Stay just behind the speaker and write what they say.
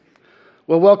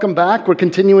Well, welcome back. We're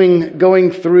continuing going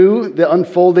through the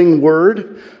unfolding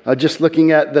word, just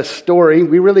looking at the story.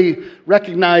 We really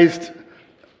recognized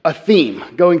a theme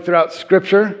going throughout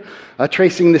Scripture,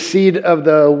 tracing the seed of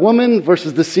the woman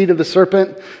versus the seed of the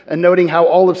serpent, and noting how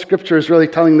all of Scripture is really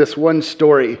telling this one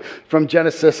story from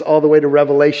Genesis all the way to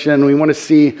Revelation. We want to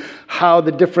see how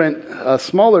the different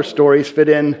smaller stories fit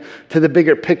in to the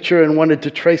bigger picture and wanted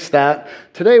to trace that.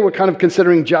 Today we're kind of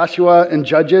considering Joshua and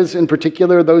Judges in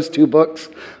particular, those two books.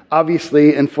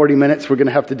 Obviously, in 40 minutes, we're going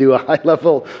to have to do a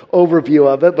high-level overview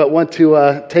of it, but want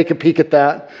to take a peek at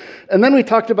that. And then we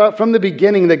talked about from the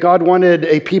beginning that God wanted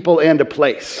a people and a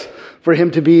place for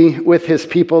him to be with his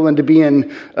people and to be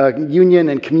in union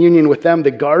and communion with them.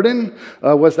 The garden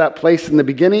was that place in the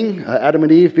beginning. Adam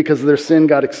and Eve, because of their sin,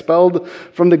 got expelled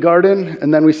from the garden.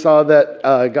 And then we saw that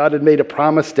God had made a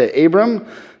promise to Abram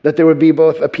that there would be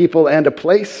both a people and a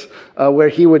place where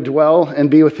he would dwell and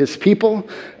be with his people.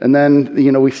 And then,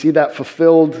 we see that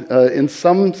fulfilled in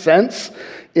some sense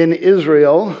in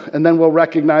Israel. And then we'll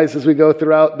recognize as we go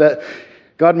throughout that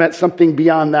God meant something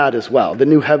beyond that as well, the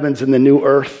new heavens and the new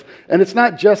earth. And it's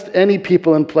not just any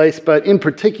people in place, but in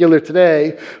particular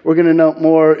today, we're going to note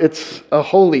more, it's a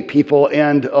holy people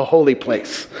and a holy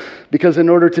place. Because in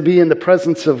order to be in the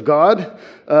presence of God,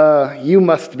 you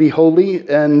must be holy,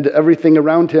 and everything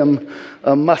around him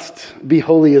must be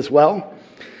holy as well.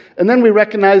 And then we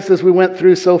recognized as we went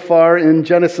through so far in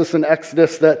Genesis and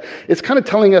Exodus that it's kind of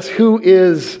telling us who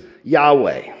is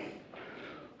Yahweh.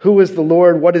 Who is the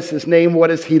Lord? What is his name? What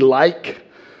is he like?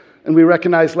 And we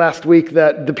recognized last week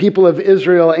that the people of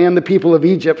Israel and the people of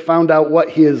Egypt found out what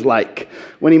he is like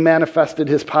when he manifested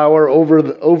his power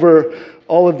over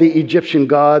all of the Egyptian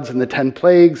gods and the 10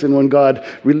 plagues, and when God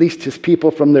released his people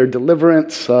from their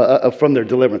deliverance,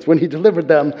 when he delivered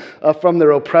them from their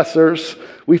oppressors.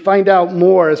 We find out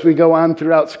more as we go on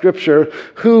throughout Scripture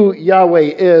who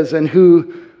Yahweh is and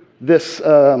who this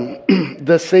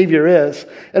the Savior is.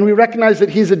 And we recognize that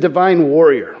he's a divine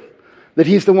warrior, that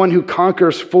he's the one who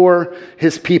conquers for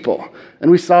his people.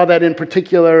 And we saw that in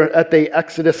particular at the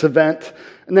Exodus event.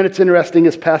 And then it's interesting,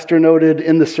 as Pastor noted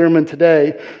in the sermon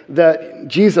today, that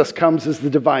Jesus comes as the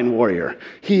divine warrior.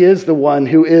 He is the one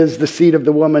who is the seed of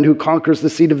the woman, who conquers the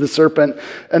seed of the serpent.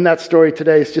 And that story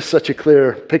today is just such a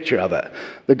clear picture of it.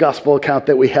 The gospel account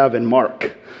that we have in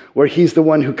Mark, where he's the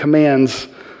one who commands,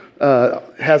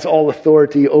 has all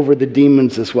authority over the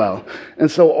demons as well.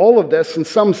 And so all of this, in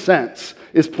some sense,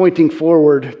 is pointing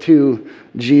forward to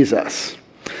Jesus.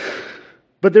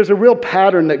 But there's a real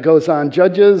pattern that goes on.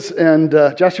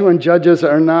 Joshua and Judges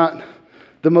are not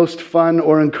the most fun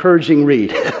or encouraging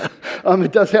read.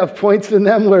 It does have points in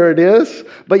them where it is,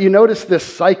 but you notice this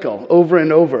cycle over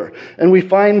and over. And we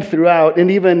find throughout,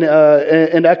 and even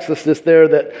in Exodus there,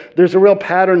 that there's a real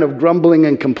pattern of grumbling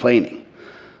and complaining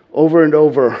over and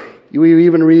over. We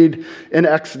even read in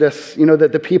Exodus,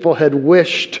 that the people had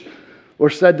wished or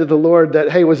said to the Lord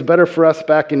that, hey, it was better for us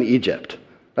back in Egypt.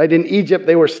 Right? In Egypt,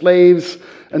 they were slaves,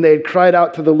 and they had cried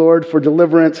out to the Lord for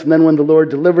deliverance. And then when the Lord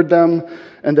delivered them,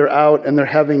 and they're out, and they're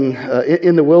having,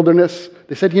 in the wilderness,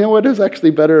 they said, it was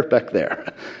actually better back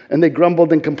there. And they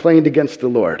grumbled and complained against the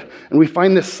Lord. And we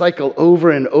find this cycle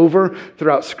over and over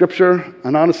throughout Scripture.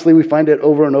 And honestly, we find it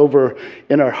over and over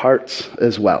in our hearts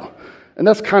as well. And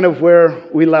that's kind of where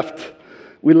we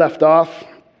left off.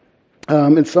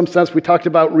 In some sense, we talked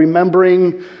about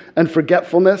remembering and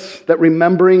forgetfulness, that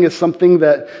remembering is something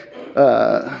that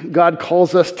God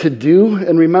calls us to do,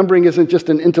 and remembering isn't just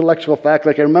an intellectual fact,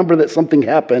 like I remember that something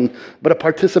happened, but a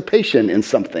participation in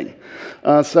something.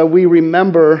 So we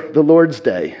remember the Lord's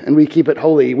Day, and we keep it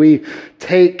holy. We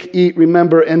take, eat,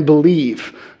 remember, and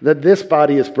believe that this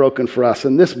body is broken for us,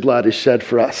 and this blood is shed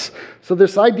for us. So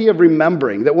this idea of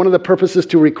remembering, that one of the purposes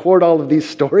to record all of these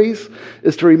stories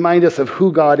is to remind us of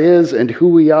who God is and who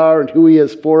we are and who he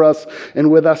is for us and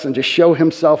with us, and to show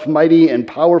himself mighty and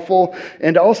powerful,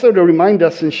 and also to remind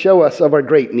us and show us of our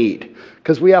great need.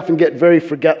 Because we often get very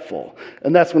forgetful,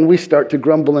 and that's when we start to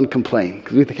grumble and complain.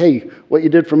 Because we think, hey, what you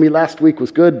did for me last week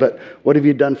was good, but what have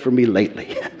you done for me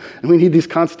lately? And we need these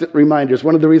constant reminders.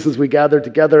 One of the reasons we gather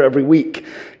together every week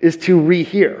is to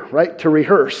rehear, right? To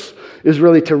rehearse is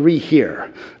really to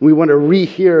rehear. We want to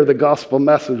rehear the gospel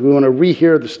message. We want to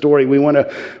rehear the story. We want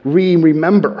to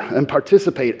remember and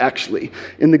participate, actually,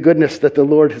 in the goodness that the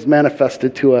Lord has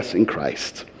manifested to us in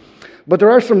Christ. But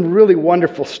there are some really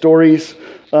wonderful stories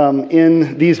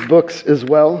in these books as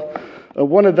well.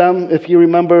 One of them, if you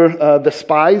remember, the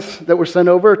spies that were sent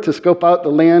over to scope out the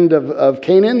land of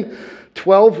Canaan.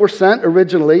 12 were sent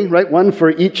originally, right? One for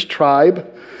each tribe.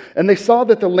 And they saw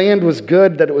that the land was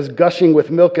good, that it was gushing with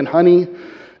milk and honey.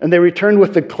 And they returned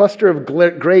with a cluster of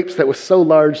grapes that was so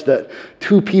large that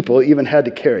 2 people even had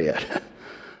to carry it.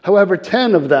 However,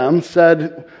 10 of them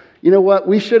said, you know what,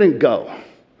 we shouldn't go.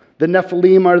 The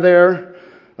Nephilim are there.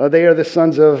 They are the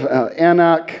sons of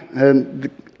Anak, and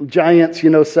the giants,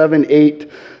 7,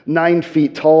 8, 9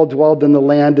 feet tall, dwelled in the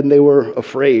land, and they were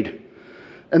afraid.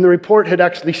 And the report had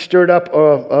actually stirred up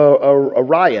a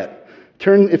riot.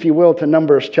 Turn, if you will, to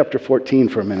Numbers chapter 14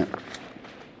 for a minute.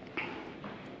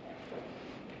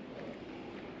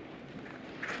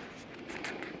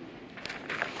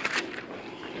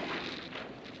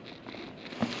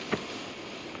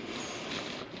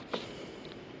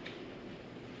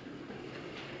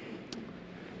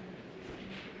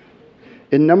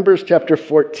 In Numbers chapter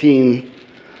 14,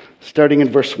 starting in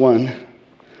verse 1,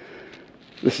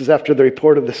 this is after the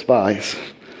report of the spies.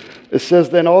 It says,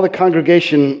 Then all the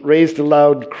congregation raised a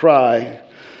loud cry,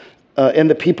 and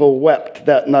the people wept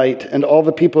that night. And all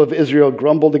the people of Israel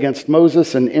grumbled against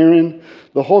Moses and Aaron.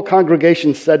 The whole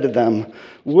congregation said to them,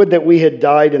 Would that we had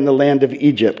died in the land of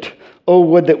Egypt. Oh,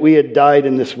 would that we had died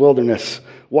in this wilderness.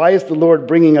 Why is the Lord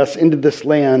bringing us into this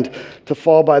land to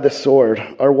fall by the sword?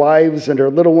 Our wives and our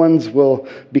little ones will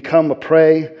become a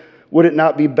prey. Would it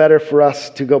not be better for us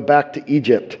to go back to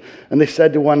Egypt? And they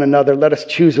said to one another, Let us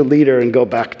choose a leader and go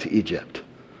back to Egypt.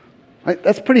 Right?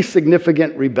 That's pretty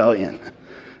significant rebellion.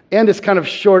 And it's kind of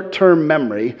short-term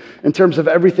memory in terms of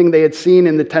everything they had seen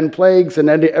in the 10 plagues and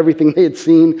everything they had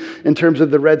seen in terms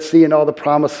of the Red Sea and all the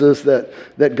promises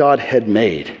that God had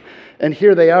made. And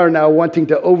here they are now wanting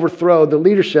to overthrow the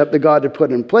leadership that God had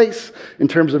put in place in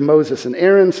terms of Moses and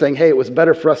Aaron, saying, hey, it was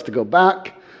better for us to go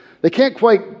back. They can't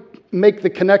quite make the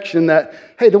connection that,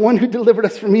 hey, the one who delivered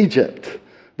us from Egypt,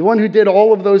 the one who did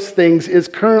all of those things is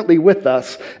currently with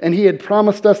us, and he had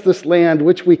promised us this land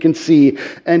which we can see,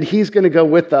 and he's going to go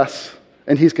with us,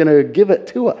 and he's going to give it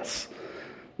to us.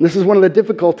 And this is one of the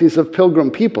difficulties of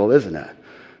pilgrim people, isn't it?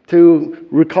 To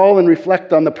recall and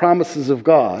reflect on the promises of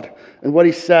God and what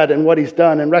he said and what he's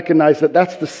done, and recognize that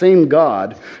that's the same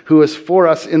God who is for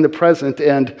us in the present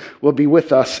and will be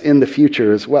with us in the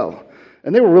future as well.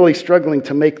 And they were really struggling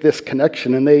to make this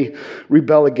connection, and they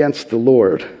rebel against the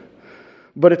Lord.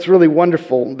 But it's really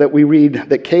wonderful that we read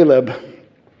that Caleb,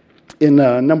 in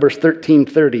Numbers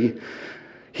 13:30,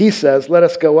 he says, let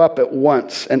us go up at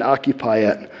once and occupy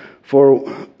it,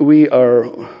 for we are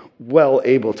well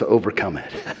able to overcome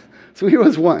it. So here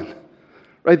was one,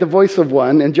 right? The voice of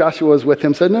one, and Joshua was with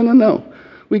him, said, no,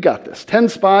 we got this. 10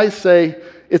 spies say,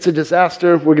 it's a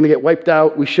disaster, we're going to get wiped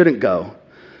out, we shouldn't go.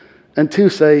 And 2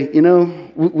 say,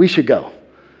 we should go.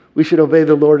 We should obey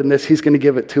the Lord in this. He's going to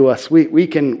give it to us. We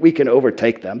can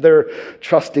overtake them. They're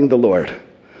trusting the Lord.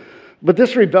 But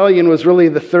this rebellion was really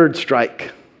the third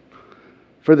strike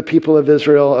for the people of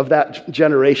Israel of that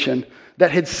generation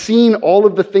that had seen all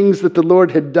of the things that the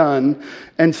Lord had done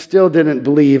and still didn't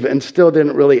believe and still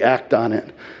didn't really act on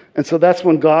it. And so that's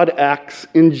when God acts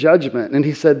in judgment. And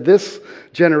he said, this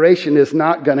generation is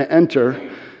not going to enter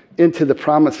into the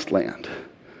promised land.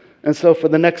 And so for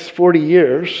the next 40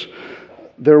 years,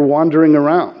 they're wandering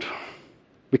around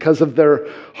because of their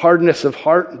hardness of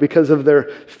heart, because of their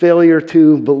failure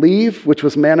to believe, which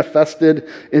was manifested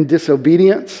in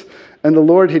disobedience. And the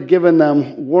Lord had given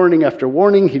them warning after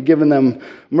warning. He'd given them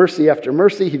mercy after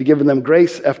mercy. He'd given them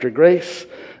grace after grace.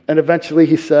 And eventually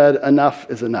he said, enough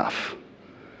is enough.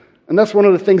 And that's one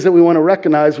of the things that we want to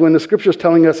recognize when the scripture is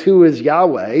telling us who is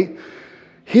Yahweh.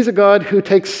 He's a God who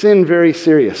takes sin very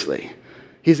seriously.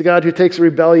 He's a God who takes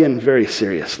rebellion very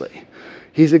seriously.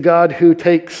 He's a God who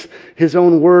takes his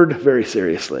own word very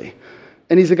seriously.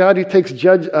 And he's a God who takes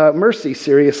mercy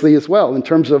seriously as well in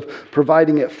terms of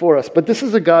providing it for us. But this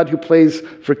is a God who plays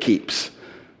for keeps.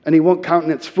 And he won't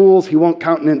countenance fools. He won't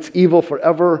countenance evil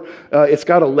forever. It's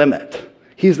got a limit.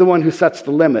 He's the one who sets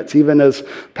the limits, even as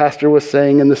Pastor was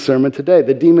saying in the sermon today.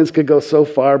 The demons could go so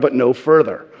far, but no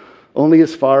further. Only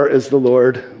as far as the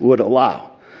Lord would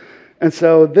allow. And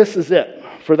so this is it.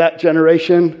 For that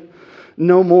generation,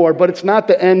 no more. But it's not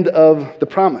the end of the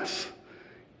promise.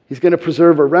 He's going to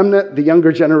preserve a remnant. The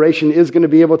younger generation is going to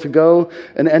be able to go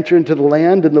and enter into the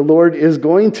land, and the Lord is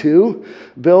going to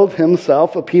build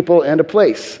himself a people and a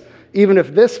place. Even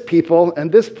if this people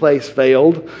and this place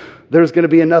failed, there's going to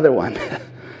be another one.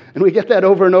 And we get that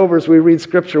over and over as we read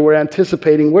Scripture. We're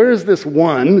anticipating, where is this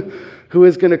one who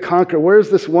is going to conquer? Where is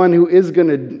this one who is going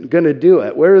to do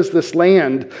it? Where is this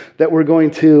land that we're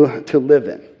going to live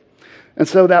in? And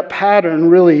so that pattern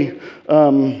really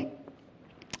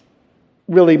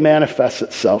manifests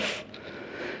itself.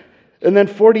 And then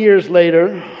 40 years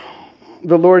later,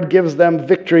 the Lord gives them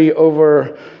victory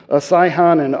over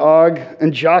Sihon and Og,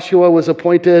 and Joshua was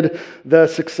appointed the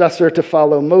successor to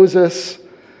follow Moses.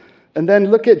 And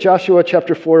then look at Joshua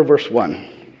chapter 4, verse 1.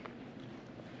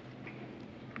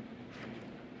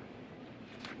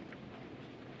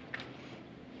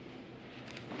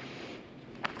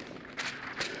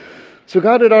 So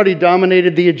God had already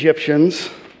dominated the Egyptians.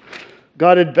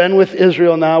 God had been with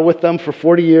Israel now, with them for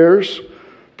 40 years,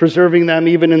 preserving them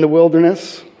even in the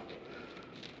wilderness.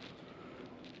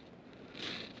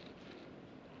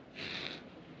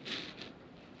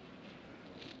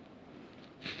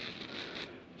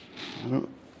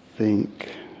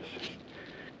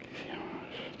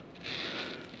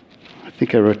 I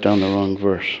think I wrote down the wrong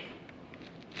verse.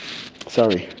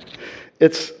 Sorry.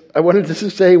 I wanted to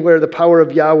say where the power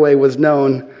of Yahweh was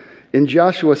known. In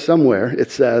Joshua somewhere,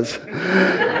 it says,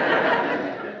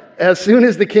 as soon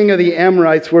as the king of the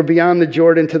Amorites were beyond the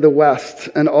Jordan to the west,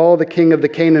 and all the king of the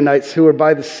Canaanites who were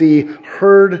by the sea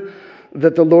heard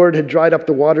that the Lord had dried up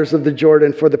the waters of the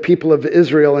Jordan for the people of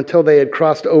Israel until they had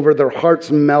crossed over, their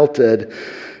hearts melted,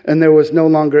 and there was no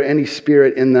longer any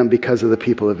spirit in them because of the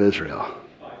people of Israel.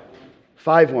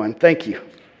 5:1. Thank you.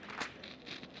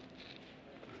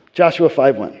 Joshua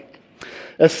 5:1.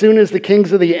 As soon as the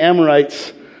kings of the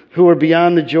Amorites who were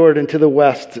beyond the Jordan to the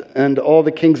west, and all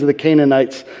the kings of the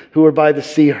Canaanites who were by the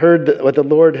sea heard what the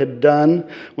Lord had done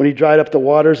when he dried up the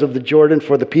waters of the Jordan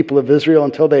for the people of Israel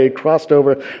until they had crossed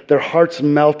over, their hearts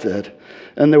melted,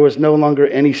 and there was no longer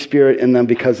any spirit in them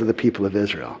because of the people of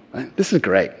Israel. This is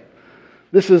great.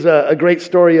 This is a great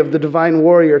story of the divine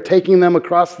warrior taking them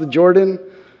across the Jordan,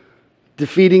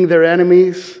 defeating their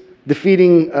enemies,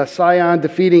 defeating Sihon,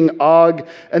 defeating Og,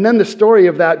 and then the story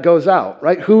of that goes out,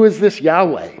 right? Who is this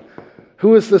Yahweh?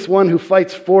 Who is this one who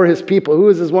fights for his people? Who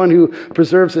is this one who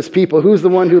preserves his people? Who's the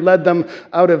one who led them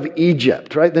out of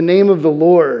Egypt, right? The name of the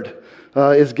Lord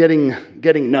is getting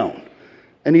known.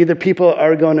 And either people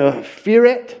are going to fear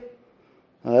it,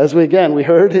 as we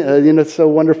heard, it's so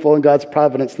wonderful in God's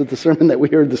providence that the sermon that we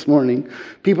heard this morning,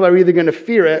 people are either going to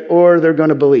fear it or they're going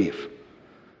to believe.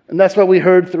 And that's what we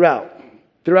heard throughout.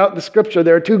 Throughout the scripture,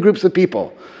 there are two groups of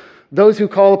people. Those who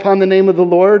call upon the name of the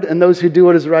Lord and those who do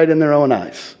what is right in their own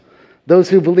eyes. Those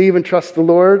who believe and trust the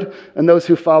Lord and those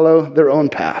who follow their own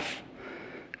path.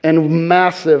 And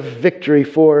massive victory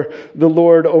for the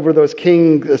Lord over those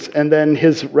kings, and then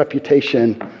his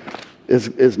reputation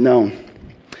is known.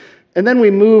 And then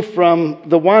we move from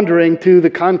the wandering to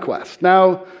the conquest.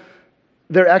 Now,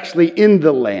 they're actually in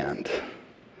the land.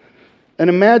 And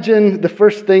imagine the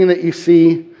first thing that you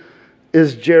see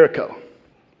is Jericho.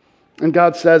 And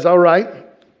God says, all right,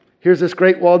 here's this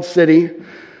great walled city,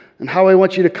 and how I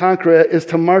want you to conquer it is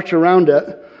to march around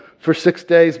it for 6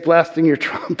 days blasting your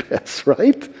trumpets,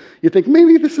 right? You think,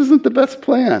 maybe this isn't the best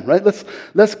plan, right?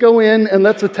 Let's go in and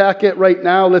let's attack it right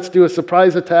now. Let's do a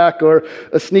surprise attack or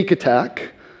a sneak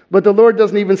attack. But the Lord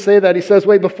doesn't even say that. He says,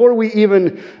 wait, before we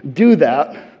even do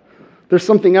that, there's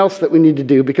something else that we need to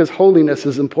do because holiness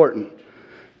is important.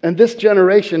 And this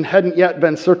generation hadn't yet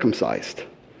been circumcised.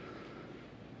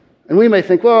 And we may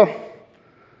think, well,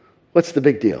 what's the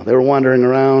big deal? They were wandering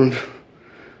around.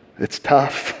 It's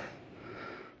tough.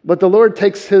 But the Lord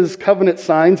takes his covenant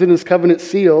signs and his covenant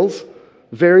seals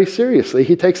very seriously.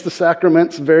 He takes the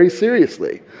sacraments very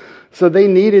seriously. So they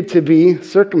needed to be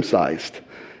circumcised.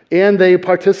 And they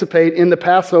participate in the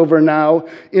Passover now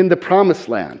in the Promised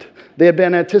Land. They had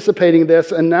been anticipating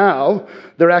this, and now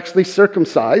they're actually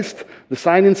circumcised. The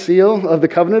sign and seal of the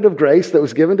covenant of grace that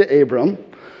was given to Abram,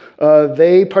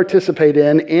 they participate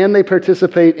in, and they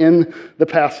participate in the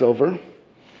Passover.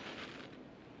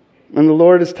 And the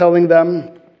Lord is telling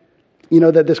them,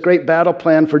 that this great battle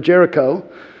plan for Jericho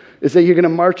is that you're going to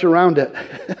march around it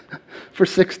for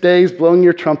 6 days, blowing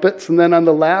your trumpets, and then on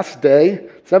the last day,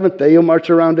 7th day, you'll march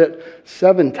around it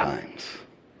 7 times.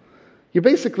 You're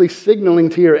basically signaling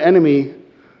to your enemy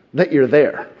that you're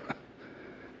there.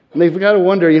 And they've got to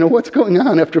wonder, what's going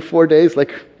on after 4 days?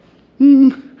 Like,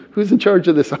 who's in charge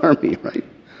of this army, right?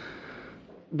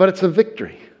 But it's a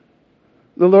victory.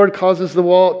 The Lord causes the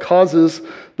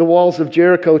walls of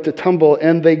Jericho to tumble,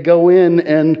 and they go in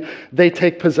and they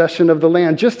take possession of the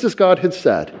land, just as God had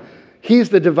said. He's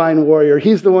the divine warrior.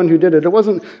 He's the one who did it. It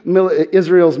wasn't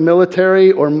Israel's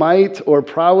military or might or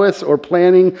prowess or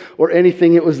planning or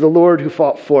anything. It was the Lord who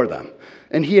fought for them.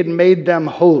 And he had made them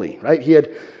holy, right? He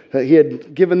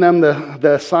had given them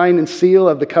the sign and seal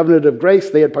of the covenant of grace.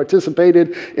 They had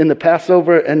participated in the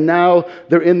Passover, and now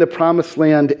they're in the promised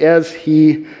land as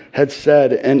he had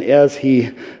said and as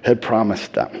he had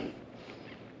promised them.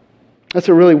 That's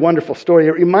a really wonderful story.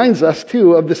 It reminds us,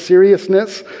 too, of the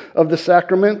seriousness of the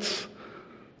sacraments,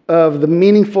 of the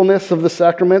meaningfulness of the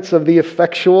sacraments, of the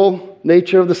effectual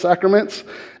nature of the sacraments,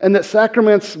 and that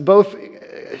sacraments both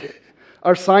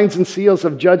are signs and seals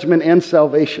of judgment and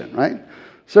salvation, right?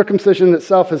 Circumcision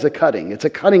itself is a cutting. It's a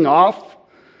cutting off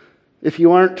if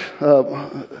you aren't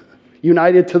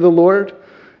united to the Lord.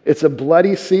 It's a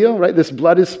bloody seal, right? This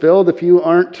blood is spilled if you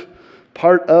aren't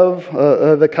part of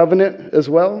the covenant as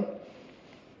well.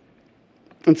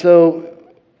 And so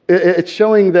it's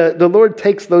showing that the Lord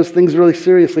takes those things really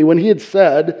seriously. When he had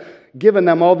said, given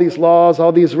them all these laws,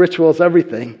 all these rituals,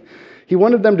 everything, he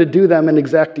wanted them to do them in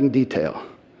exacting detail.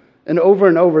 And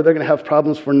over, they're going to have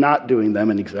problems for not doing them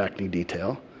in exacting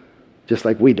detail, just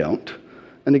like we don't.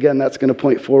 And again, that's going to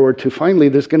point forward to finally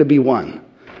there's going to be one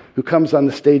who comes on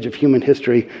the stage of human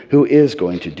history who is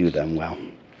going to do them well.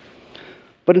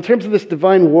 But in terms of this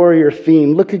divine warrior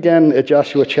theme, look again at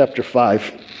Joshua chapter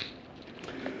 5.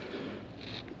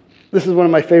 This is one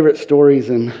of my favorite stories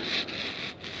in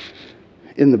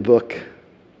the book.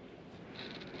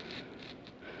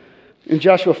 In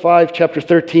Joshua 5, chapter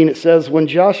 13, it says, when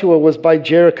Joshua was by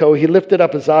Jericho, he lifted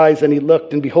up his eyes and he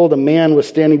looked, and behold, a man was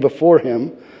standing before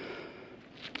him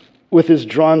with his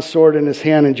drawn sword in his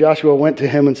hand. And Joshua went to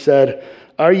him and said,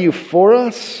 are you for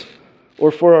us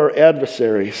or for our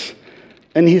adversaries?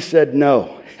 And he said,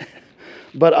 no,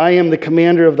 but I am the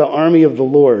commander of the army of the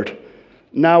Lord.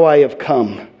 Now I have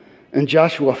come. And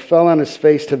Joshua fell on his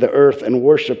face to the earth and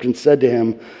worshipped and said to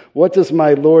him, what does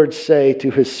my Lord say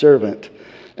to his servant?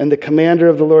 And the commander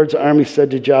of the Lord's army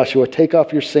said to Joshua, take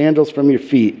off your sandals from your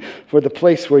feet, for the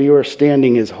place where you are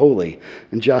standing is holy.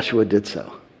 And Joshua did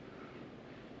so.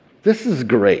 This is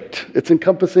great. It's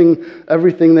encompassing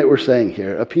everything that we're saying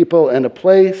here. A people and a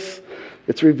place.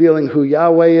 It's revealing who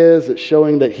Yahweh is. It's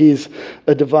showing that he's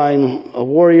a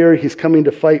warrior. He's coming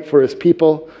to fight for his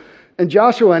people. And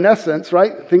Joshua, in essence,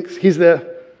 right, thinks he's the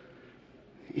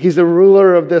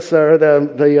ruler of this, or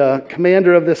the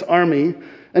commander of this army.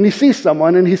 And he sees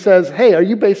someone and he says, hey, are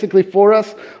you basically for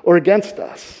us or against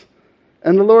us?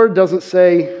 And the Lord doesn't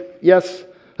say, yes.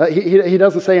 He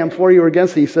doesn't say, I'm for you or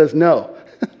against you. He says, no.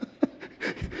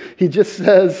 He just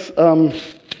says,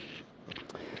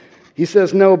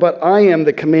 no, but I am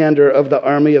the commander of the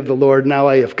army of the Lord. Now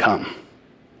I have come.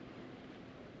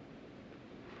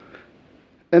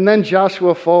 And then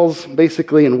Joshua falls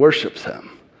basically and worships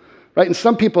him, right? And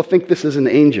some people think this is an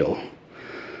angel.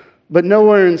 But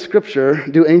nowhere in Scripture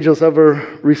do angels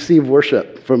ever receive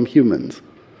worship from humans.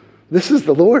 This is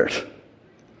the Lord.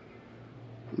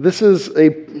 This is a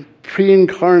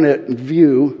pre-incarnate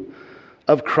view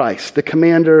of Christ, the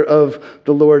commander of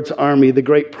the Lord's army, the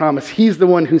great promise. He's the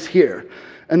one who's here.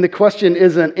 And the question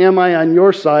isn't, am I on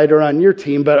your side or on your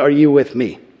team, but are you with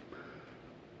me?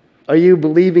 Are you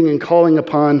believing and calling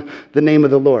upon the name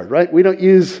of the Lord, right? We don't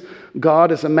use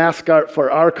God as a mascot for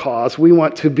our cause. We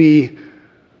want to be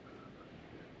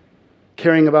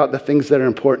caring about the things that are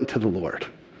important to the Lord.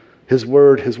 His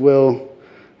word, his will,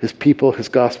 his people, his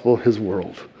gospel, his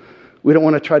world. We don't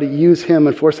want to try to use him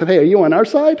and force him, hey, are you on our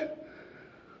side?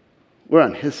 We're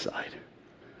on his side.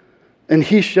 And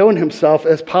he's shown himself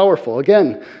as powerful.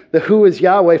 Again, the who is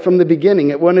Yahweh from the beginning.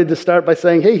 It wanted to start by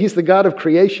saying, hey, he's the God of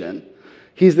creation.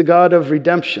 He's the God of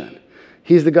redemption.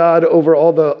 He's the God over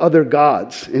all the other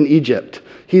gods in Egypt.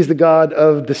 He's the God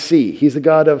of the sea. He's the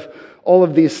God of all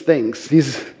of these things.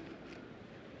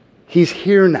 He's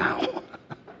here now.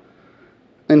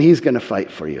 And he's going to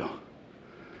fight for you.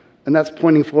 And that's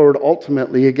pointing forward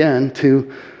ultimately again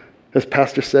to, as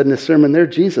Pastor said in his sermon there,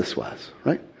 Jesus was,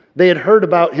 right? They had heard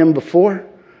about him before.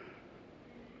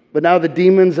 But now the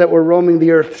demons that were roaming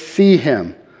the earth see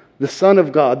him. The Son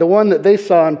of God, the one that they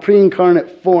saw in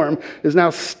pre-incarnate form, is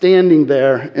now standing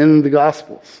there in the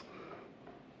Gospels.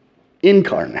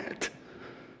 Incarnate.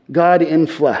 God in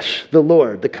flesh, the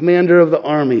Lord, the commander of the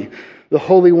army, the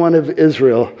Holy One of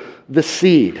Israel, the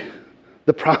seed,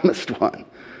 the promised one.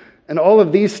 And all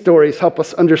of these stories help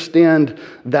us understand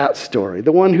that story.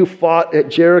 The one who fought at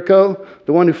Jericho,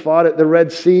 the one who fought at the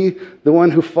Red Sea, the one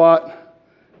who fought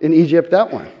in Egypt,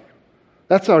 that one.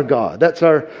 That's our God. That's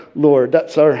our Lord.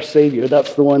 That's our Savior.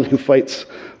 That's the one who fights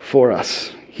for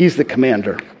us. He's the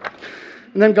commander.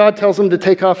 And then God tells him to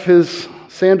take off his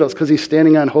sandals because he's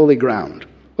standing on holy ground.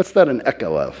 What's that an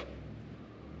echo of?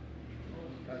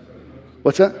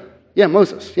 What's that? Yeah,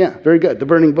 Moses. Yeah, very good. The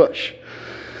burning bush.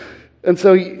 And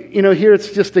so, here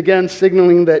it's just again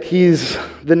signaling that he's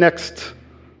the next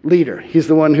leader. He's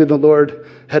the one who the Lord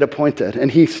had appointed.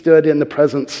 And he stood in the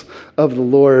presence of the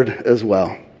Lord as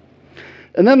well.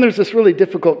 And then there's this really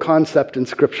difficult concept in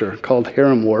Scripture called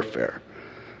harem warfare,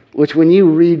 which when you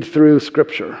read through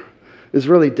Scripture is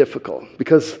really difficult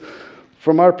because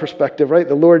from our perspective, right,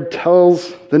 the Lord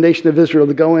tells the nation of Israel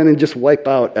to go in and just wipe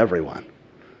out everyone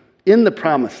in the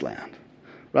promised land,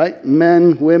 right?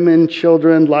 Men, women,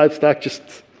 children, livestock,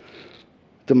 just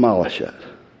demolish it.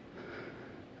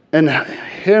 And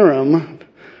Hiram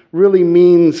really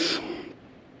means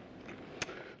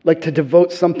like to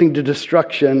devote something to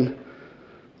destruction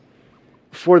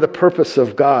for the purpose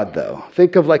of God, though.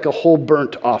 Think of like a whole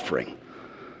burnt offering.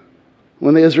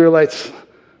 When the Israelites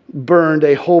burned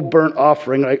a whole burnt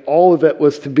offering, like all of it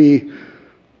was to be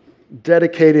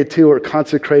dedicated to or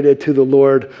consecrated to the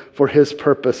Lord for his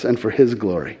purpose and for his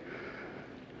glory.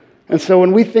 And so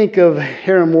when we think of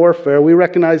Hiram warfare, we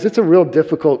recognize it's a real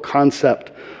difficult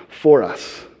concept for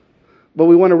us. But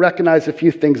we want to recognize a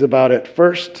few things about it.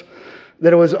 First,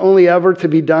 that it was only ever to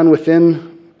be done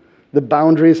within the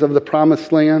boundaries of the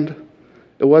promised land.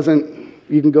 It wasn't,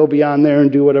 you can go beyond there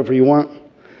and do whatever you want.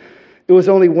 It was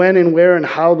only when and where and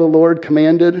how the Lord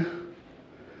commanded.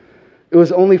 It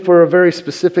was only for a very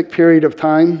specific period of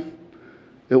time.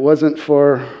 It wasn't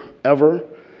forever.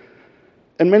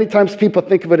 And many times people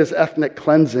think of it as ethnic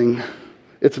cleansing.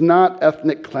 It's not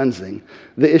ethnic cleansing.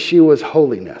 The issue was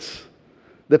holiness.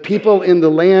 The people in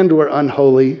the land were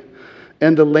unholy,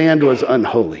 and the land was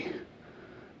unholy.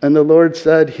 And the Lord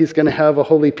said he's going to have a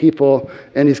holy people,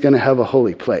 and he's going to have a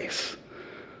holy place.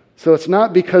 So it's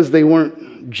not because they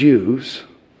weren't Jews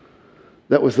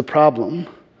that was the problem.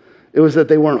 It was that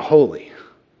they weren't holy.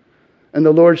 And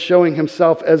the Lord showing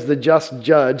himself as the just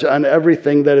judge on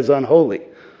everything that is unholy,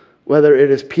 whether it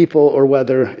is people or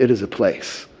whether it is a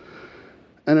place.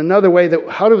 And another way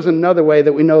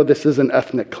that we know this isn't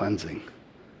ethnic cleansing?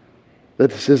 That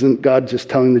this isn't God just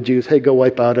telling the Jews, hey, go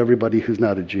wipe out everybody who's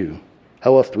not a Jew.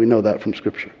 How else do we know that from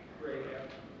Scripture?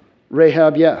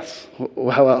 Rahab, yes.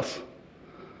 How else?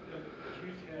 The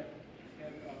Jews had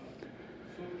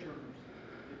sojourners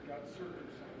that got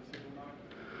circumcised.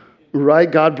 They were not... Right,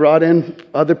 God brought in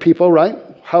other people, right?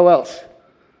 How else?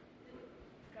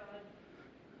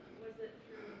 Was it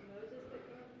through Moses that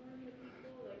God warned the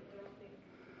people? Like, don't think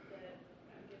that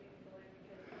I'm giving the land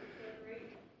because I'm so great.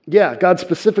 Yeah, God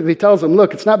specifically tells them,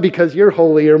 look, it's not because you're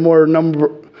holy or more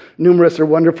numerous or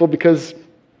wonderful, because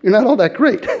you're not all that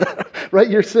great, right?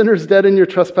 You're sinners dead in your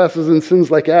trespasses and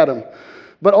sins like Adam.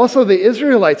 But also the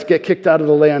Israelites get kicked out of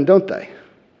the land, don't they?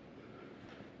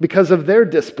 Because of their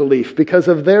disbelief, because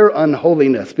of their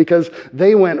unholiness, because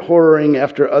they went whoring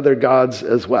after other gods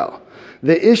as well.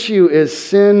 The issue is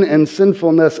sin and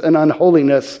sinfulness and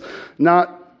unholiness,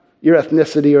 not your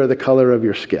ethnicity or the color of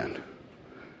your skin.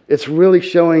 It's really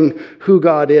showing who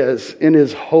God is in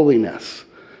his holiness.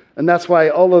 And that's why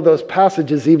all of those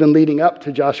passages, even leading up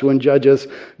to Joshua and Judges,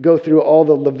 go through all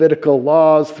the Levitical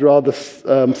laws, through all the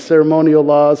ceremonial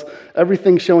laws,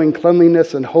 everything showing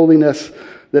cleanliness and holiness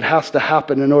that has to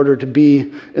happen in order to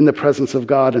be in the presence of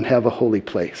God and have a holy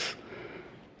place.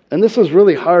 And this was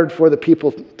really hard for the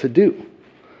people to do.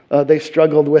 They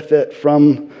struggled with it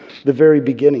from the very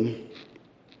beginning.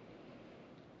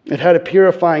 It had a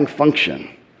purifying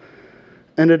function.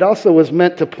 And it also was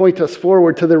meant to point us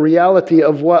forward to the reality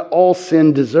of what all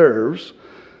sin deserves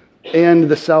and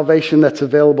the salvation that's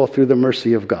available through the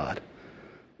mercy of God.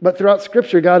 But throughout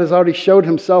Scripture, God has already showed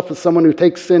himself as someone who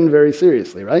takes sin very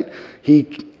seriously, right?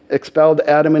 He expelled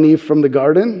Adam and Eve from the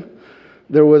garden.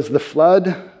 There was the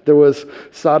flood. There was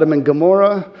Sodom and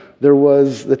Gomorrah. There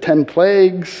was the 10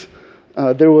 plagues.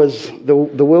 There was the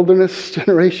wilderness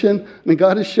generation. I mean,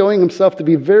 God is showing himself to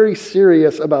be very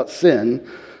serious about sin,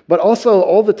 but also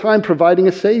all the time providing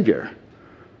a Savior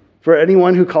for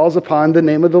anyone who calls upon the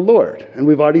name of the Lord. And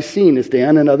we've already seen, as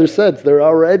Dan and others said, there are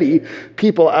already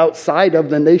people outside of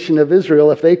the nation of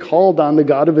Israel. If they called on the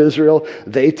God of Israel,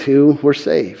 they too were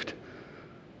saved.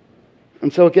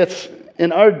 And so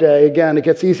in our day, again, it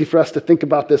gets easy for us to think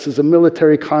about this as a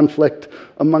military conflict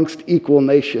amongst equal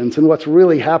nations. And what's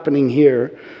really happening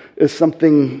here is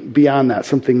something beyond that,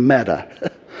 something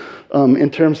meta. In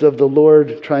terms of the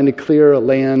Lord trying to clear a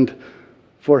land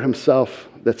for himself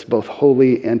that's both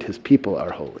holy and his people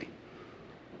are holy.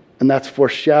 And that's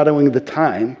foreshadowing the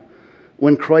time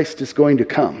when Christ is going to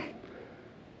come.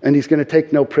 And he's going to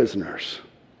take no prisoners.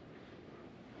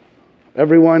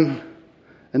 Everyone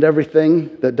and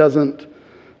everything that doesn't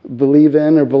believe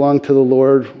in or belong to the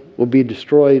Lord will be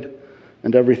destroyed,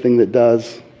 and everything that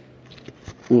does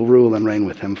will rule and reign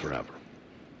with him forever.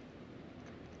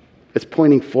 It's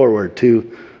pointing forward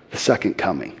to the second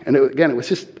coming. And it was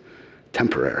just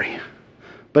temporary.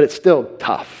 But it's still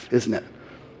tough, isn't it?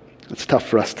 It's tough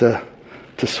for us to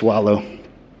swallow.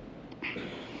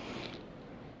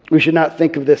 We should not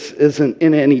think of this isn't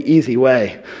in any easy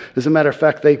way. As a matter of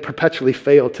fact, they perpetually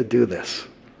fail to do this.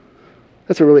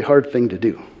 That's a really hard thing to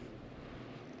do.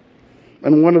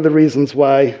 And one of the reasons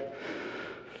why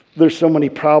there's so many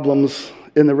problems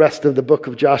in the rest of the book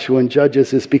of Joshua and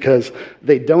Judges is because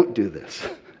they don't do this.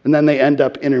 And then they end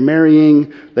up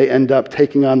intermarrying. They end up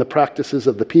taking on the practices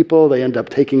of the people. They end up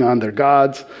taking on their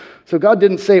gods. So God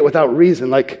didn't say it without reason,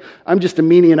 like, I'm just a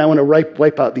meanie and I want to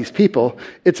wipe out these people.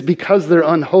 It's because they're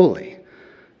unholy.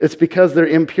 It's because they're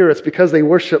impure. It's because they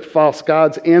worship false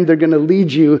gods, and they're going to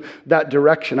lead you that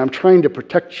direction. I'm trying to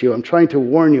protect you. I'm trying to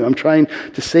warn you. I'm trying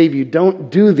to save you.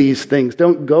 Don't do these things.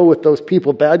 Don't go with those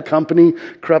people. Bad company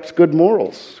corrupts good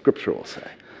morals, Scripture will say.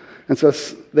 And so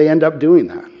they end up doing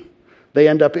that. They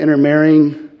end up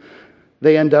intermarrying.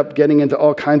 They end up getting into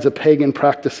all kinds of pagan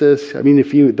practices. I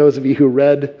mean, those of you who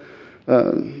read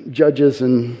Judges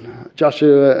and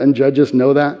Joshua and Judges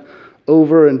know that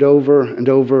over and over and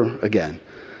over again.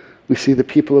 We see the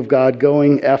people of God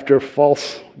going after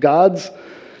false gods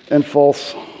and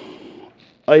false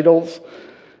idols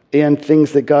and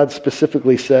things that God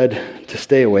specifically said to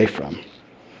stay away from.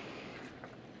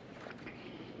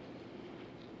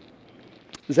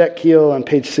 Zach Keel on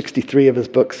page 63 of his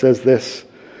book says this: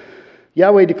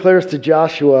 Yahweh declares to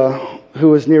Joshua,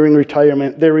 who is nearing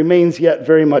retirement, there remains yet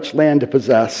very much land to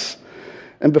possess.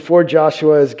 And before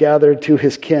Joshua is gathered to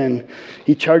his kin,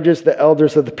 he charges the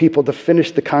elders of the people to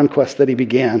finish the conquest that he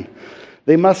began.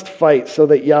 They must fight so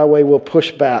that Yahweh will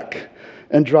push back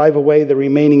and drive away the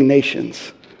remaining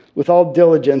nations. With all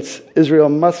diligence, Israel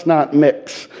must not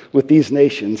mix with these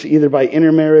nations, either by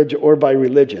intermarriage or by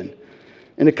religion.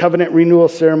 In a covenant renewal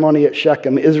ceremony at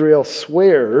Shechem, Israel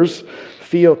swears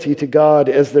fealty to God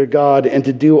as their God and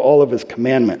to do all of his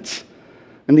commandments.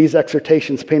 And these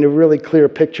exhortations paint a really clear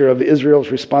picture of Israel's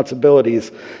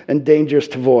responsibilities and dangers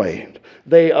to avoid.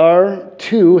 They are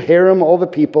to harem all the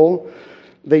people.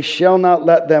 They shall not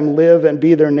let them live and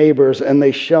be their neighbors, and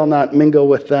they shall not mingle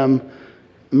with them,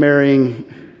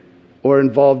 marrying or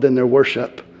involved in their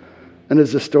worship. And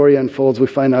as the story unfolds, we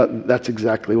find out that's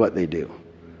exactly what they do.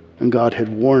 And God had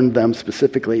warned them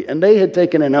specifically, and they had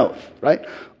taken an oath, right?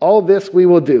 All this we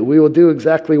will do. We will do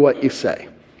exactly what you say.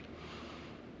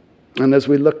 And as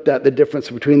we looked at the difference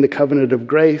between the covenant of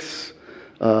grace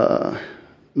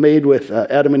made with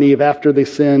Adam and Eve after they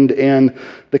sinned and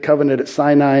the covenant at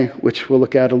Sinai, which we'll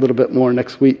look at a little bit more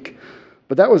next week.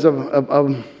 But that was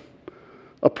a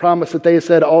promise that they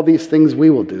said, all these things we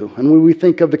will do. And when we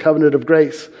think of the covenant of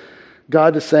grace,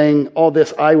 God is saying, all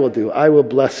this I will do. I will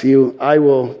bless you. I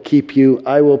will keep you.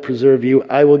 I will preserve you.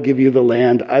 I will give you the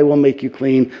land. I will make you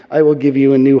clean. I will give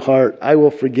you a new heart. I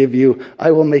will forgive you.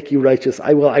 I will make you righteous.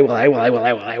 I will.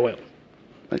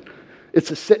 Right?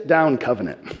 It's a sit-down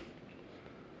covenant.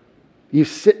 You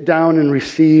sit down and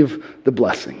receive the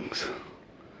blessings.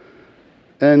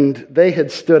 And they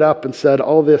had stood up and said,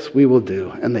 all this we will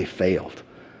do. And they failed.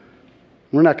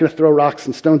 We're not going to throw rocks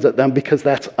and stones at them because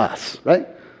that's us, right?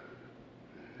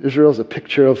 Israel is a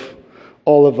picture of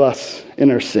all of us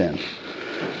in our sin.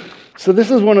 So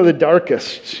this is one of the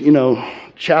darkest,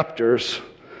 chapters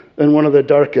and one of the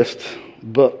darkest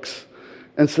books.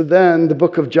 And so then the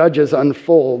book of Judges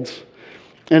unfolds,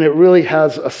 and it really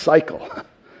has a cycle,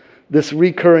 this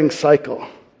recurring cycle,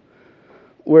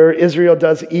 where Israel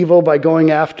does evil by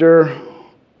going after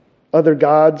other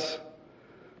gods.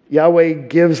 Yahweh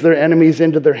gives their enemies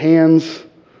into their hands.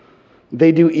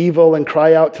 They do evil and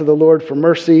cry out to the Lord for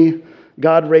mercy.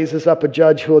 God raises up a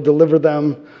judge who will deliver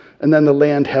them, and then the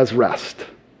land has rest.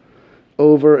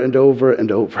 Over and over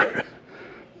and over.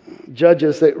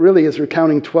 Judges, that really is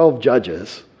recounting 12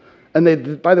 judges. And they,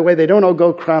 by the way, they don't all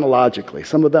go chronologically.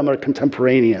 Some of them are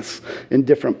contemporaneous in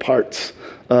different parts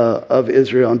of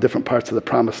Israel and different parts of the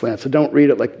Promised Land. So don't read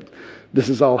it like this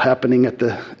is all happening at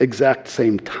the exact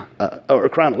same time, or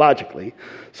chronologically.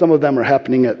 Some of them are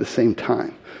happening at the same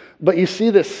time. But you see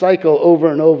this cycle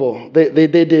over and over. They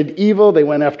did evil. They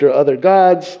went after other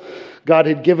gods. God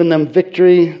had given them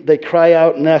victory. They cry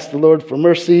out and ask the Lord for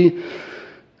mercy.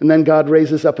 And then God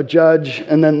raises up a judge.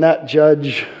 And then that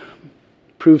judge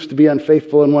proves to be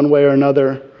unfaithful in one way or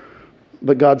another.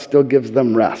 But God still gives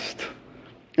them rest.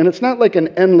 And it's not like an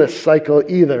endless cycle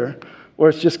either,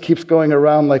 where it just keeps going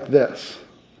around like this.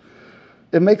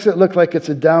 It makes it look like it's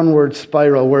a downward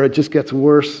spiral where it just gets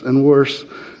worse and worse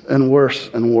and worse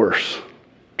and worse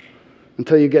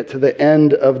until you get to the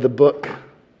end of the book.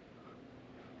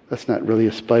 That's not really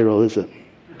a spiral, is it?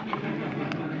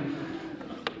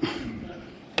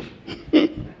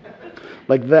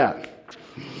 Like that.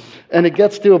 And it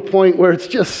gets to a point where it's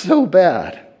just so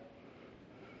bad.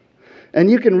 And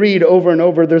you can read over and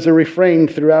over, there's a refrain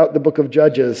throughout the book of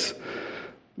Judges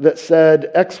that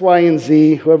said, X, Y, and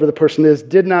Z, whoever the person is,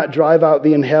 did not drive out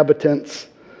the inhabitants,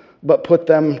 but put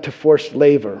them to forced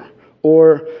labor.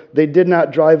 Or they did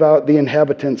not drive out the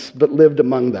inhabitants, but lived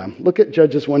among them. Look at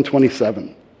Judges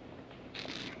 1:27.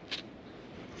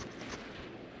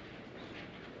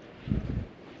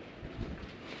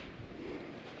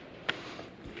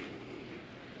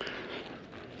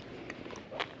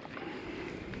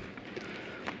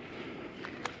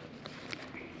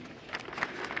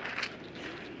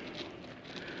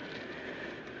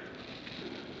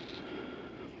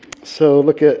 So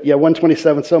look at,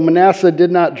 127. So Manasseh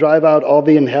did not drive out all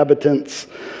the inhabitants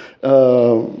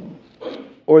or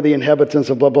the inhabitants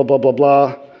of blah, blah, blah, blah,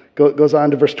 blah. Goes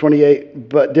on to verse 28,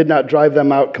 but did not drive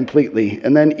them out completely.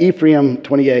 And then Ephraim,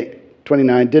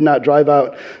 29, did not drive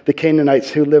out the Canaanites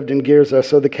who lived in Girzah,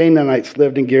 so the Canaanites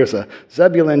lived in Girzah.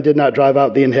 Zebulun did not drive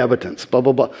out the inhabitants, blah,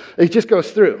 blah, blah. It just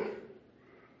goes through.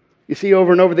 You see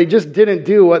over and over, they just didn't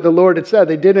do what the Lord had said.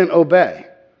 They didn't obey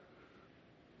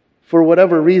for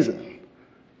whatever reason.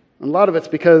 A lot of it's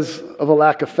because of a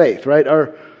lack of faith, right?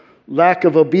 Our lack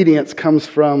of obedience comes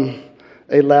from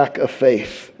a lack of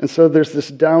faith. And so there's this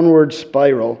downward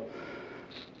spiral.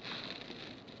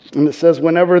 And it says,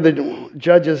 whenever the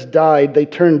judges died, they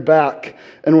turned back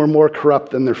and were more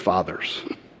corrupt than their fathers.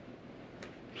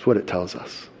 That's what it tells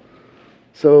us.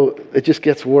 So it just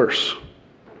gets worse.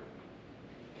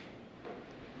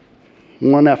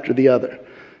 One after the other.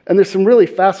 And there's some really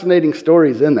fascinating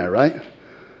stories in there, right?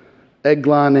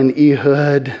 Eglon and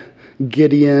Ehud,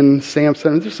 Gideon,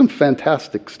 Samson. There's some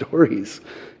fantastic stories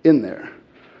in there.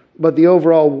 But the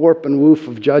overall warp and woof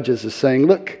of Judges is saying,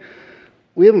 look,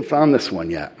 we haven't found this one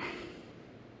yet.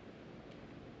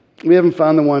 We haven't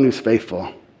found the one who's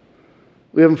faithful.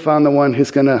 We haven't found the one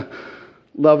who's going to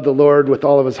love the Lord with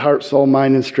all of his heart, soul,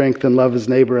 mind, and strength and love his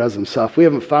neighbor as himself. We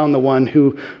haven't found the one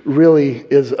who really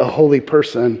is a holy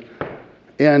person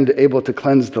and able to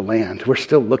cleanse the land. We're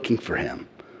still looking for him.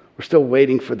 We're still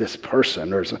waiting for this person.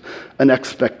 There's an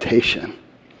expectation.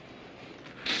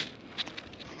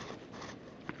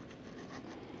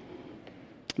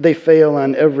 They fail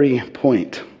on every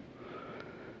point.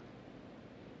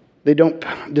 They don't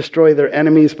destroy their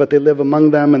enemies, but they live among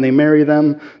them and they marry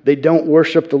them. They don't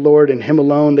worship the Lord and him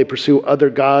alone. They pursue other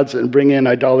gods and bring in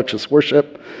idolatrous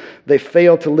worship. They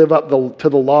fail to live up to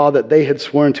the law that they had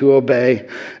sworn to obey,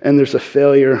 and there's a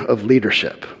failure of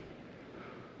leadership.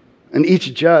 And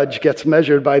each judge gets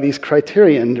measured by these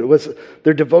criterion. It was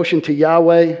their devotion to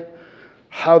Yahweh,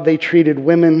 how they treated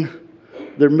women,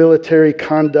 their military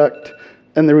conduct,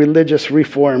 and the religious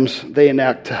reforms they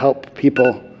enact to help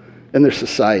people in their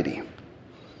society.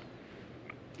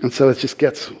 And so it just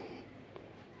gets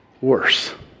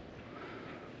worse.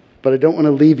 But I don't want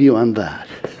to leave you on that.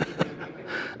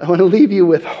 I want to leave you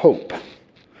with hope.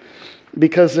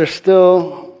 Because there's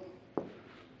still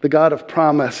the God of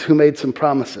promise who made some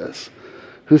promises,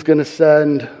 who's going to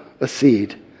send a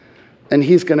seed. And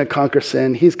he's going to conquer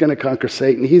sin. He's going to conquer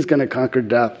Satan. He's going to conquer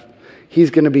death.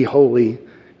 He's going to be holy.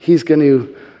 He's going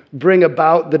to bring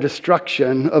about the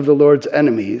destruction of the Lord's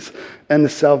enemies and the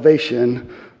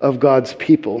salvation of God's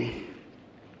people.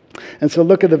 And so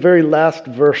look at the very last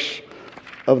verse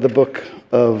of the book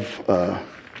of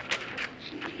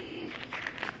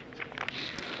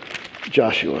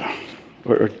Joshua,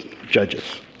 or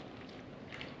Judges.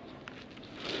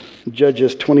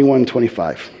 Judges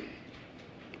 21:25.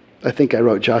 I think I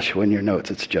wrote Joshua in your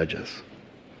notes. It's Judges.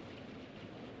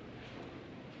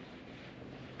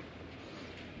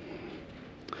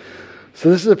 So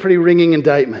this is a pretty ringing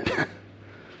indictment.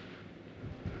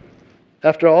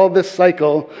 After all this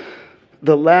cycle,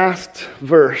 the last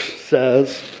verse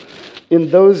says,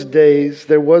 in those days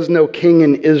there was no king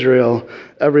in Israel.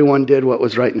 Everyone did what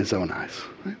was right in his own eyes.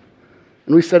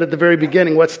 And we said at the very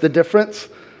beginning, what's the difference?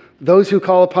 Those who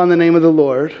call upon the name of the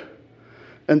Lord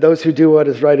and those who do what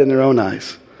is right in their own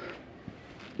eyes.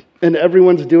 And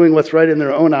everyone's doing what's right in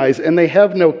their own eyes, and they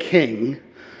have no king.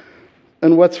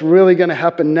 And what's really going to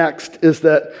happen next is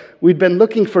that we'd been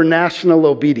looking for national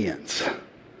obedience.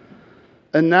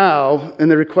 And now, in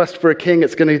the request for a king,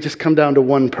 it's going to just come down to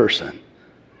one person.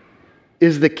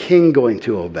 Is the king going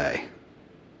to obey?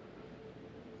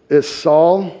 Is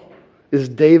Saul? Is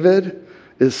David?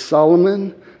 Is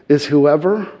Solomon? Is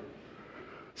whoever?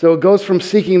 So it goes from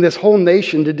seeking this whole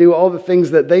nation to do all the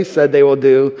things that they said they will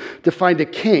do to find a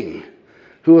king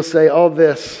who will say, all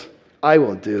this I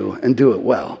will do and do it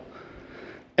well.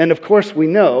 And of course, we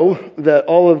know that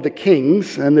all of the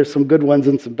kings, and there's some good ones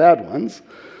and some bad ones,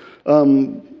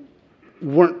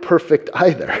 weren't perfect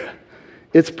either.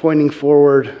 It's pointing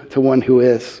forward to one who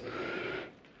is.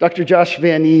 Dr. Josh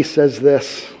Van Ee says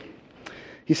this.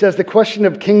 He says, the question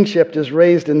of kingship is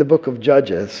raised in the book of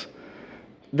Judges.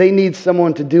 They need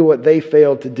someone to do what they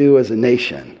failed to do as a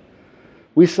nation.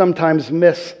 We sometimes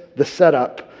miss the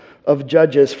setup of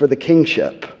Judges for the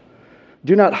kingship.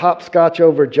 Do not hopscotch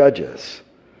over Judges.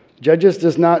 Judges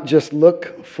does not just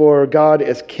look for God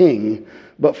as king,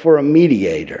 but for a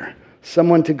mediator,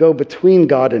 someone to go between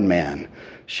God and man,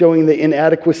 showing the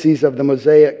inadequacies of the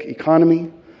Mosaic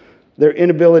economy, their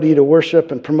inability to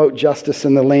worship and promote justice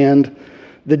in the land.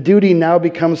 The duty now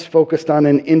becomes focused on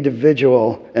an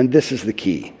individual, and this is the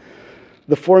key.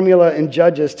 the formula in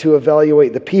Judges to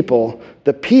evaluate the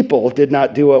people did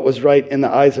not do what was right in the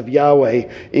eyes of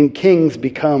Yahweh. In Kings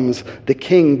becomes the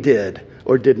king did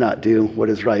or did not do what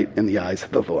is right in the eyes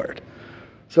of the Lord.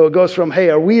 So it goes from, hey,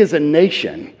 are we as a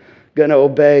nation going to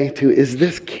obey to, is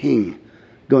this king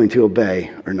going to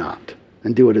obey or not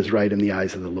and do what is right in the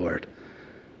eyes of the Lord?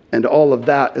 And all of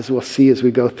that, as we'll see as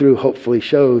we go through, hopefully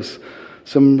shows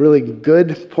some really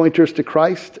good pointers to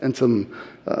Christ and some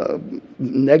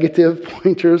negative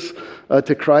pointers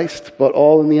to Christ, but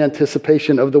all in the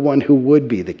anticipation of the one who would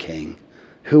be the king,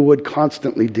 who would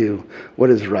constantly do what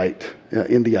is right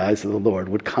in the eyes of the Lord,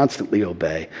 would constantly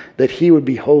obey, that he would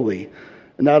be holy.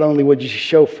 Not only would he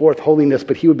show forth holiness,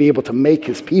 but he would be able to make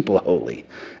his people holy.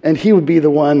 And he would be the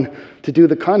one to do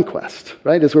the conquest,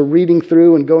 right? As we're reading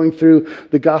through and going through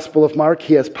the Gospel of Mark,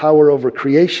 he has power over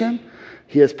creation.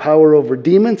 He has power over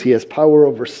demons. He has power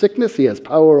over sickness. He has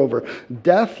power over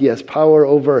death. He has power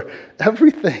over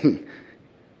everything.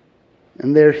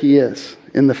 And there he is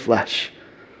in the flesh.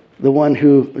 The one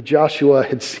who Joshua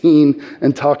had seen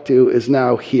and talked to is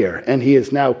now here, and he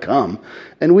has now come.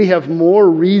 And we have more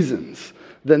reasons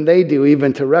than they do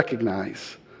even to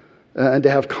recognize and to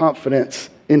have confidence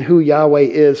in who Yahweh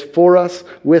is for us,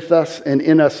 with us, and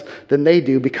in us than they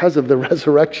do because of the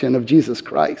resurrection of Jesus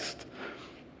Christ.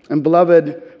 And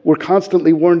beloved, we're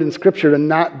constantly warned in Scripture to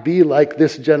not be like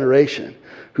this generation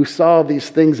who saw these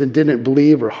things and didn't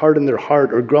believe or hardened their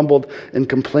heart or grumbled and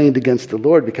complained against the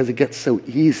Lord because it gets so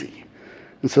easy.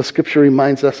 And so Scripture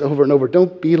reminds us over and over,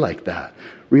 don't be like that.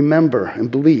 Remember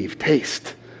and believe,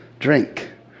 taste, drink.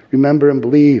 Remember and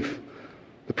believe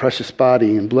the precious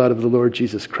body and blood of the Lord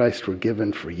Jesus Christ were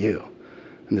given for you.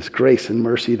 And this grace and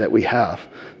mercy that we have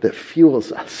that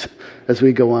fuels us as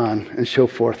we go on and show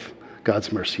forth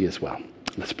God's mercy as well.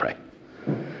 Let's pray.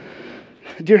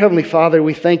 Dear Heavenly Father,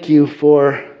 we thank you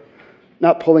for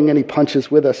not pulling any punches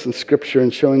with us in Scripture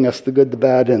and showing us the good, the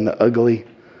bad, and the ugly.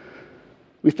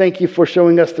 We thank you for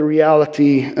showing us the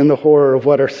reality and the horror of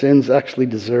what our sins actually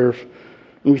deserve.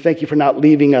 And we thank you for not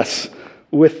leaving us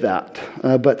with that,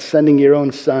 but sending your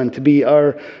own Son to be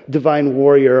our divine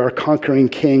warrior, our conquering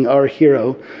king, our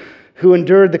hero, who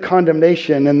endured the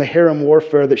condemnation and the harem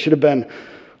warfare that should have been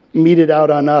meted out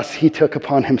on us. He took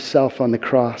upon himself on the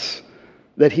cross,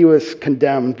 that he was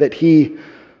condemned, that he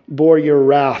bore your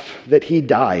wrath, that he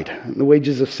died. And the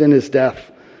wages of sin is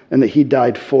death, and that he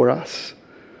died for us.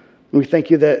 And we thank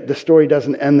you that the story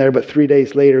doesn't end there, but 3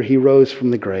 days later he rose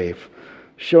from the grave,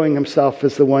 showing himself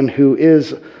as the one who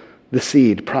is the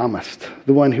seed promised,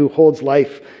 the one who holds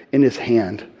life in his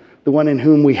hand, the one in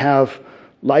whom we have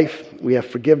life, we have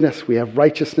forgiveness, we have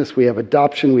righteousness, we have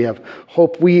adoption, we have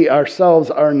hope. We ourselves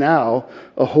are now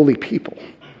a holy people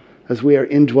as we are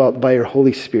indwelt by your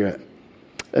Holy Spirit.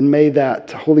 And may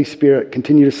that Holy Spirit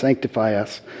continue to sanctify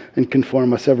us and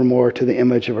conform us evermore to the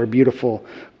image of our beautiful,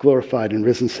 glorified, and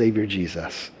risen Savior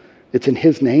Jesus. It's in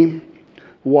his name,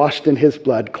 washed in his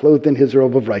blood, clothed in his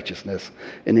robe of righteousness,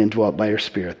 and indwelt by your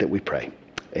Spirit that we pray.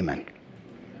 Amen.